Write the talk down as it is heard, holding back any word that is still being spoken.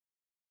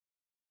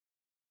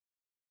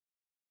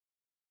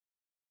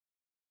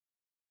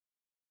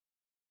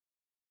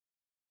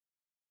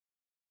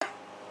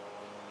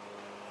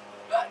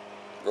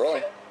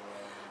Rolling.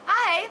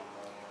 Hi,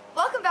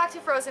 welcome back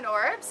to Frozen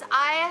Orbs.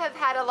 I have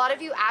had a lot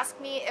of you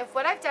ask me if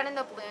what I've done in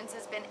the balloons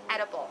has been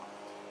edible.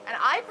 And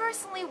I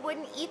personally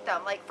wouldn't eat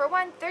them. Like, for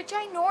one, they're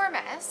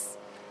ginormous.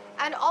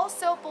 And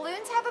also,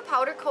 balloons have a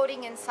powder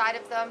coating inside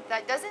of them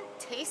that doesn't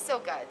taste so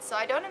good. So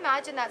I don't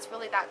imagine that's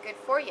really that good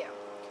for you.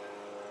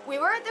 We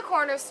were at the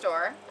corner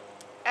store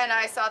and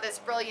I saw this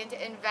brilliant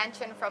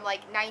invention from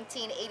like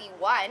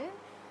 1981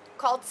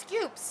 called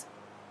Scoops.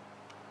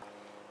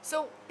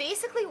 So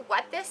basically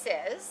what this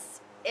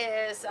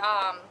is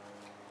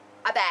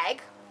a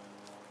bag,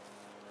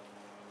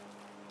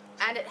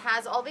 and it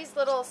has all these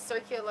little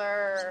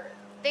circular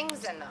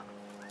things in them,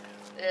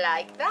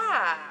 like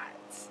that.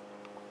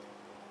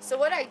 So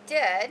what I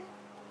did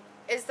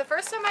is, the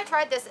first time I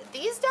tried this,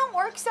 these don't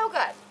work so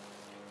good.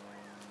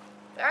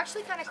 They're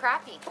actually kind of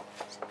crappy.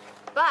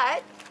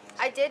 But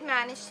I did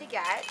manage to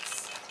get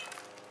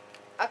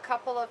a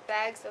couple of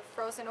bags of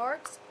Frozen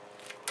Orbs.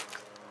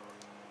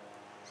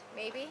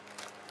 Maybe.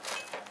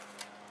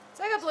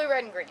 So I got blue,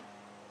 red, and green.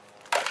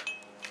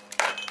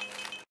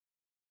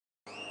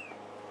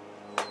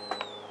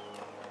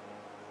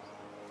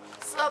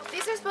 So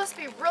these are supposed to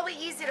be really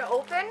easy to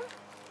open.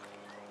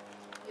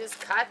 You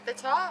just cut the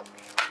top.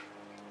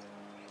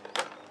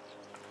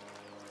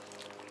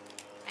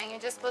 And you're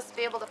just supposed to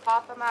be able to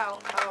pop them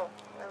out. Oh,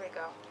 there we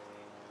go.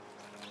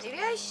 Maybe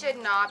I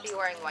should not be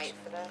wearing white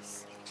for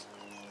this.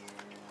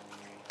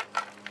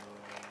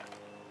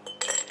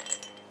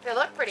 They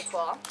look pretty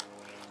cool.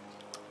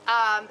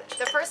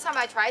 The first time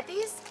I tried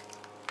these,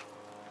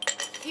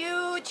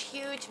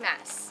 huge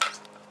mess.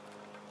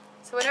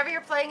 So whenever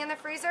you're playing in the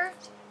freezer,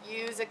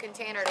 use a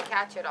container to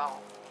catch it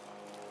all.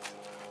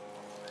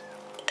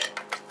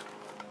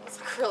 These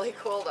look really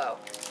cool though.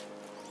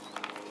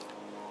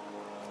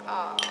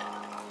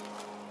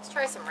 Let's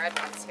try some red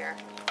ones here.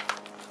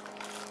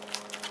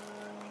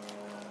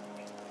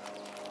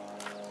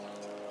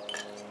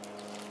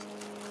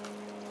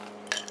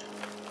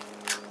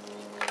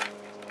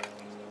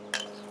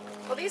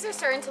 Well, these are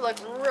starting to look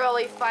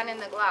really fun in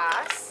the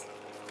glass.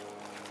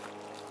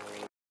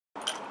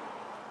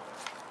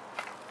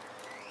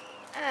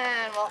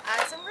 And we'll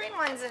add some green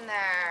ones in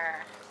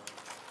there.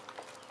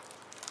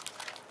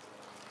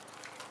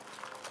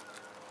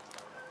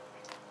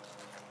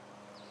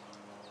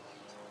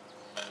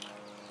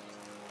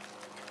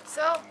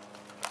 So,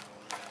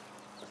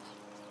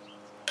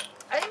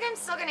 I think I'm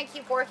still going to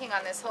keep working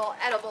on this whole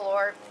edible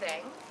orb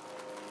thing.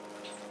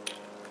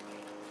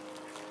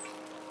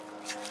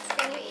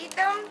 Can you eat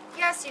them?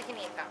 Yes, you can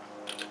eat them.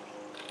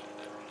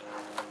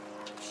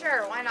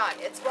 Sure, why not?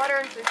 It's water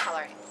and food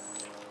coloring.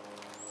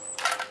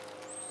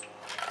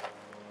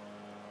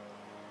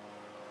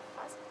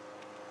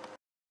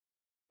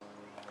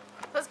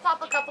 Let's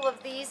pop a couple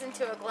of these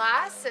into a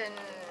glass and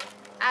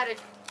add a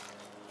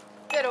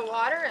bit of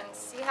water and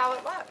see how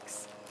it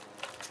looks.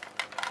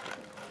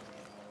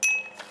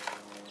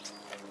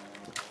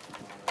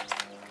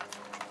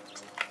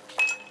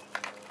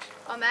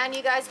 Oh man,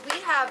 you guys, we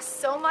have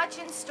so much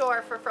in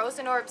store for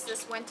Frozen Orbs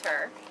this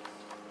winter.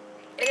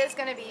 It is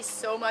going to be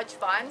so much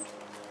fun.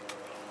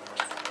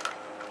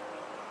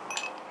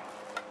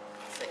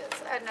 So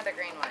let's add another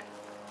green one.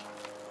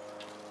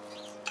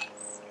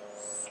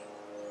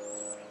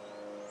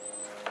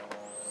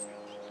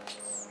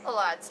 I'll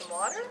add some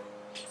water.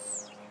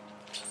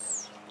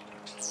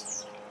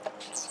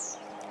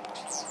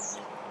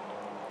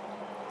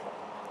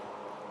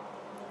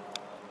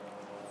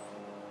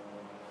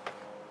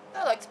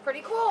 That looks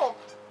pretty cool.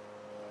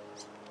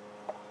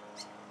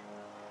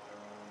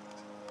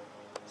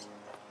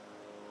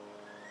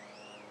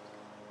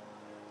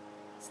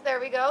 So there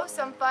we go,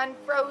 some fun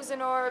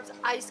Frozen Orbs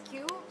ice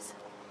cubes.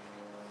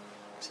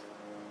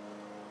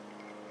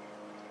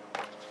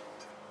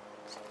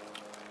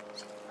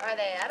 Are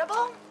they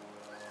edible?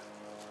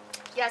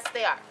 Yes,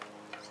 they are.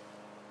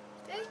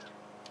 See?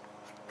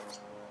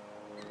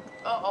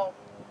 Uh-oh.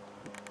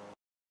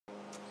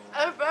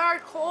 It's very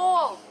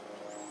cold.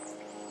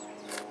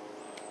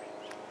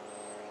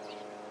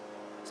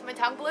 Is my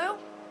tongue blue?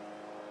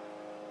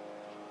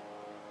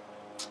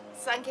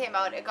 Sun came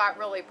out, it got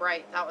really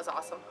bright. That was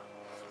awesome.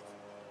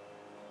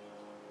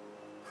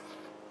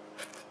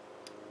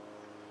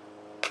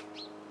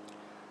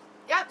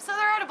 Yep, so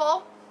they're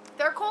edible.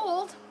 They're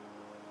cold.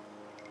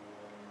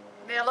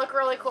 They look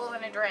really cool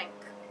in a drink.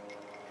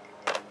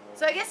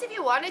 So I guess if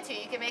you wanted to,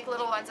 you can make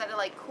little ones out of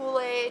like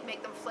Kool-Aid,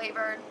 make them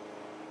flavored.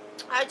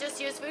 I just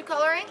used food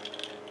coloring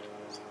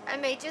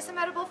and made you some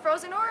edible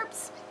Frozen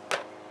Orbs.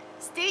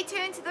 Stay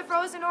tuned to the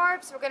Frozen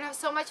Orbs. We're going to have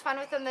so much fun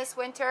with them this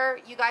winter.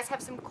 You guys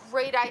have some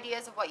great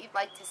ideas of what you'd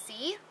like to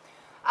see.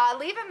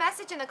 Leave a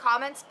message in the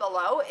comments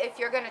below if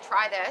you're going to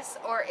try this,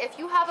 or if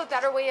you have a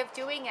better way of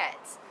doing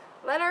it.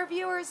 Let our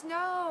viewers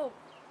know.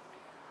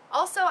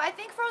 Also, I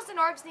think Frozen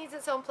Orbs needs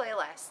its own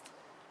playlist.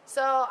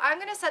 So I'm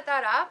going to set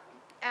that up,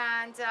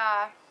 and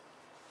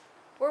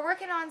we're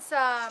working on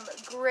some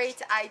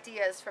great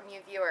ideas from you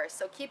viewers.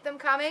 So keep them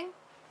coming.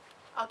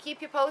 I'll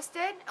keep you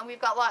posted, and we've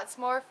got lots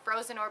more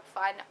Frozen Orb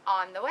fun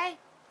on the way.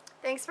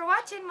 Thanks for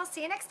watching. We'll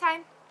see you next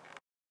time.